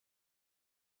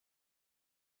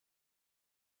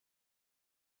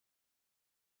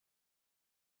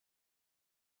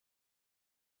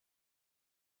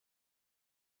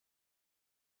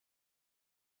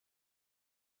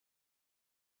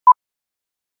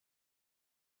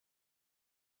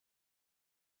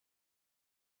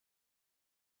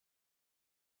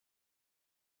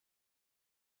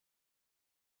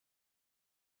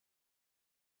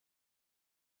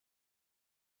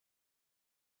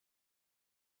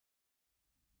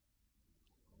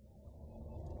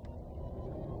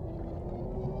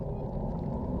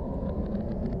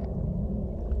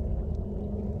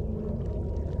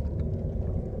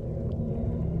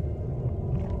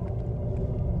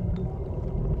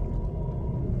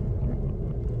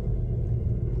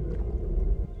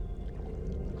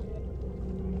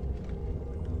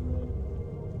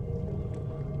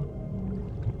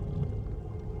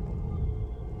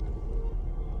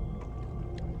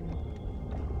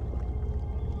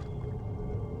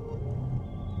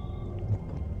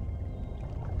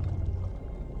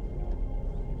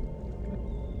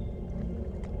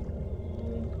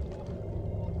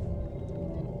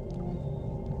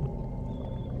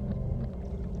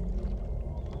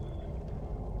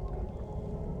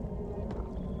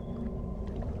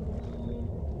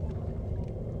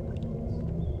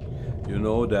You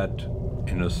know that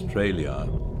in Australia,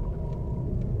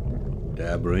 the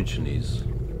Aborigines,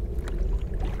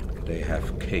 they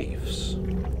have caves.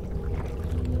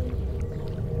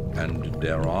 And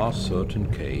there are certain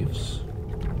caves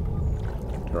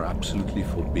that are absolutely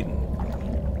forbidden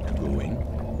to go in,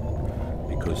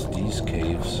 because these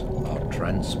caves are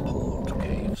transport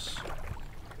caves.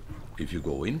 If you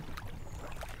go in,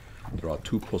 there are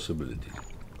two possibilities.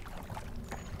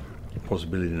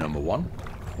 Possibility number one,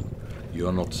 you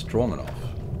are not strong enough,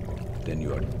 then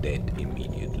you are dead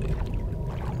immediately.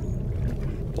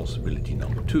 Possibility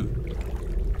number two,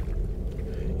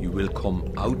 you will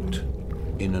come out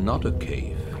in another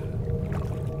cave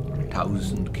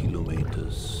 1,000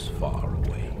 kilometers far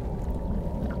away.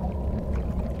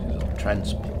 These are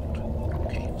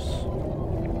transport caves.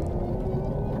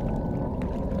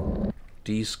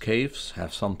 These caves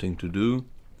have something to do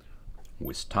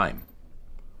with time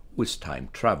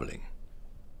traveling.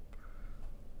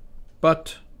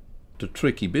 But the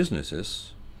tricky business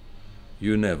is,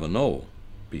 you never know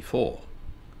before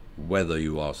whether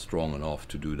you are strong enough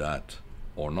to do that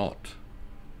or not.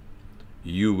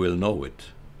 You will know it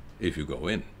if you go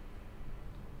in.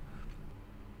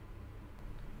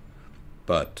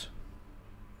 But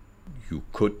you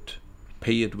could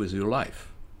pay it with your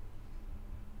life.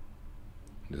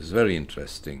 This is very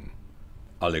interesting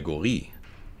allegory,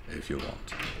 if you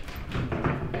want.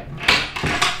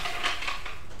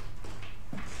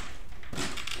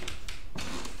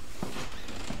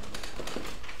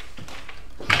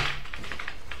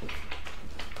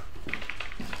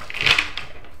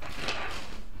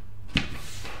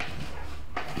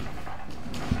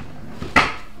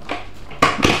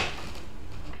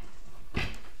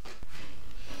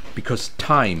 Because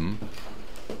time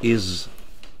is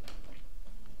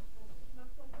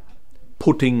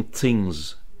putting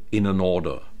things in an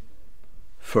order.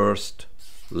 First,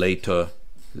 later,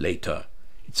 later.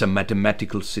 It's a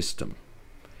mathematical system.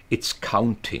 It's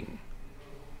counting.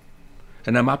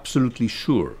 And I'm absolutely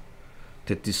sure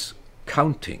that this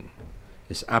counting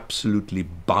is absolutely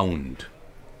bound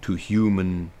to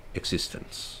human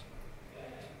existence.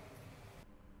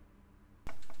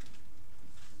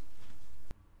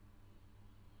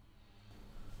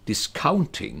 This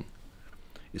counting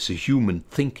is a human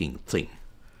thinking thing.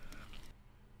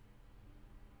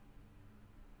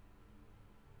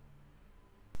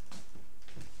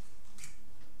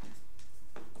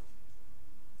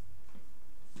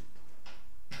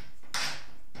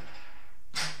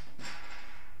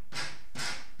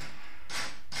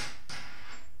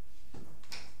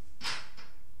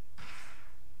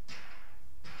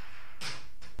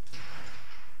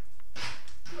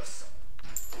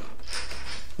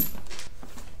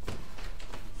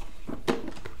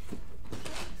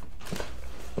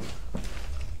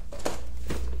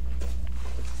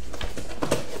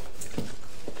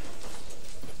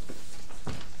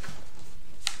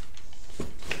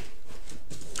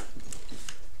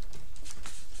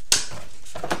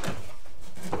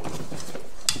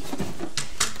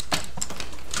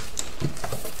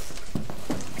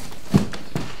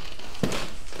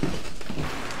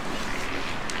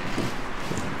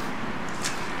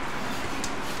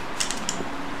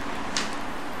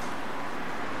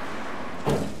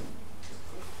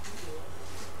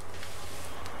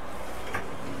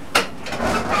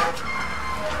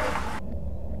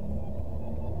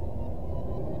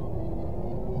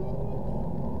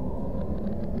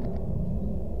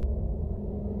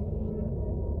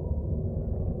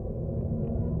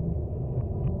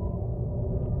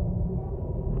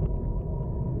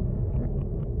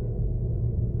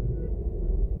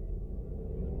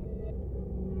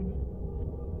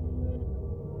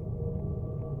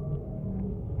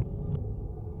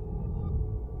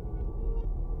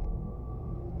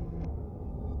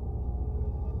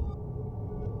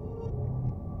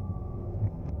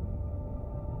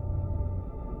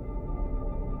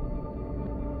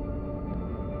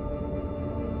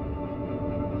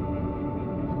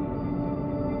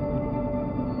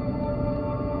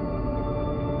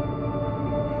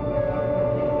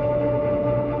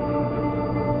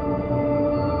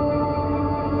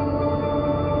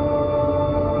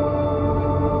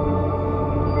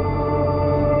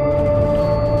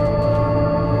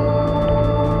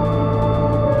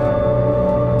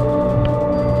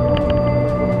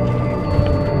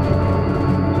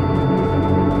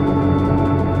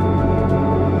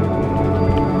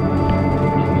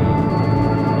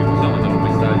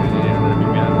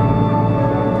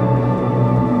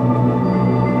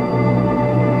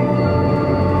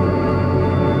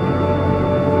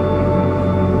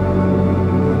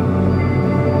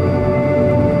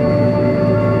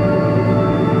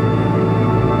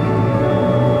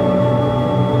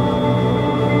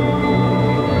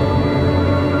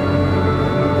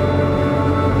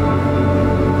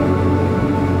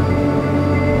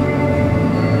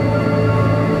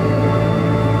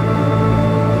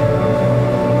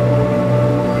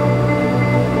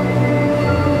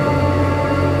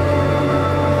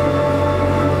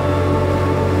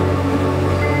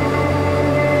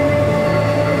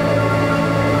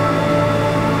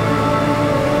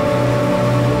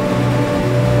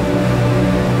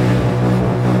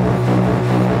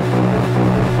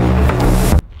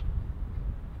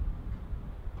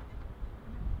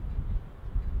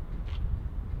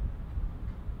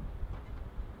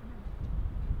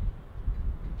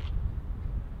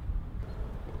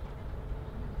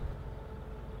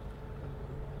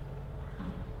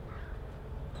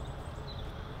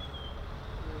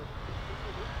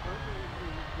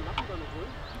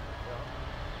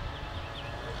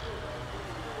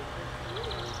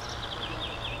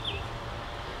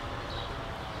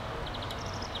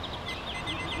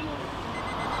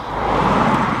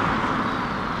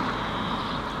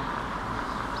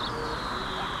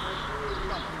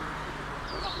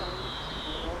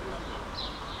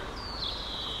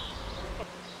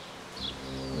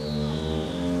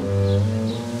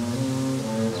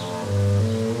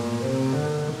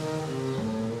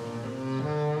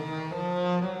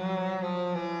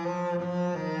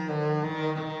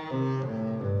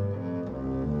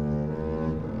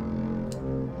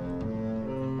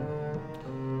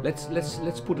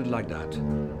 Let's put it like that.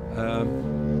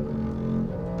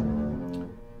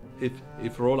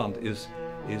 If Roland is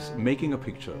making a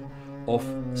picture of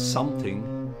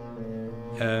something,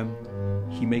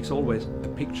 he makes always a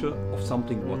picture of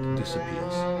something what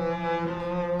disappears.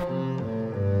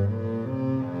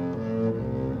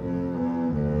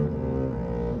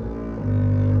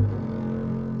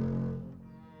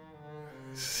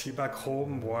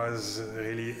 Cibachrome was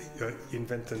really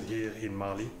invented here in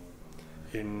Mali.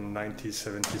 In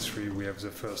 1973 we have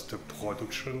the first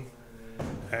production,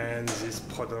 and this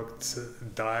product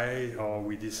died, or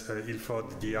we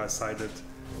Ilford decided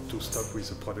to stop with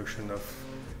the production of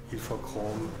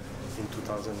Ilfochrome in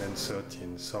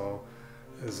 2013. So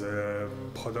the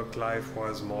product life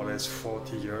was more or less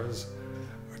 40 years,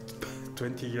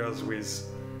 20 years with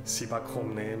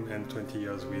Cibachrome name and 20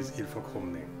 years with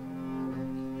Ilfochrome name.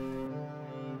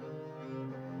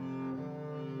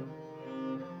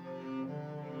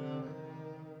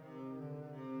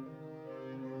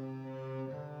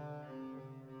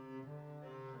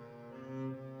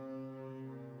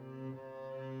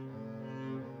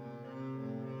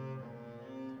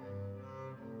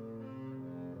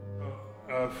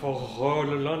 For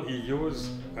Roland, he used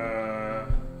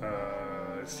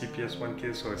CPS1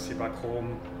 case, so a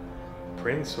Cibachrome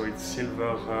print, so it's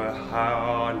silver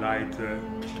halide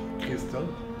crystal,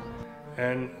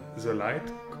 and the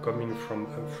light coming from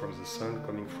the sun,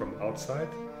 coming from outside,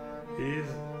 is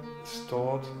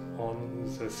stored on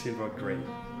the silver grain.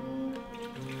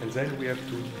 And then we have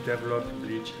to develop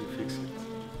bleach and fix it.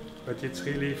 But it's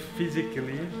really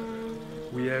physically,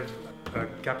 we have a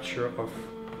capture of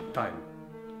time.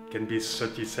 It can be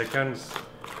 30 seconds,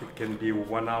 it can be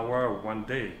 1 hour, 1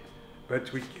 day,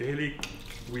 but we really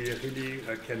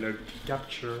can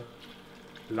capture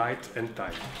light and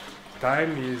time.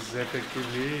 Time is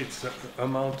effectively, it's the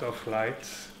amount of light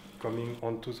coming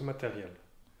onto the material.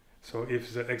 So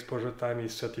if the exposure time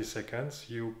is 30 seconds,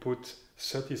 you put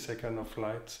 30 seconds of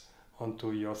light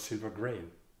onto your silver grain.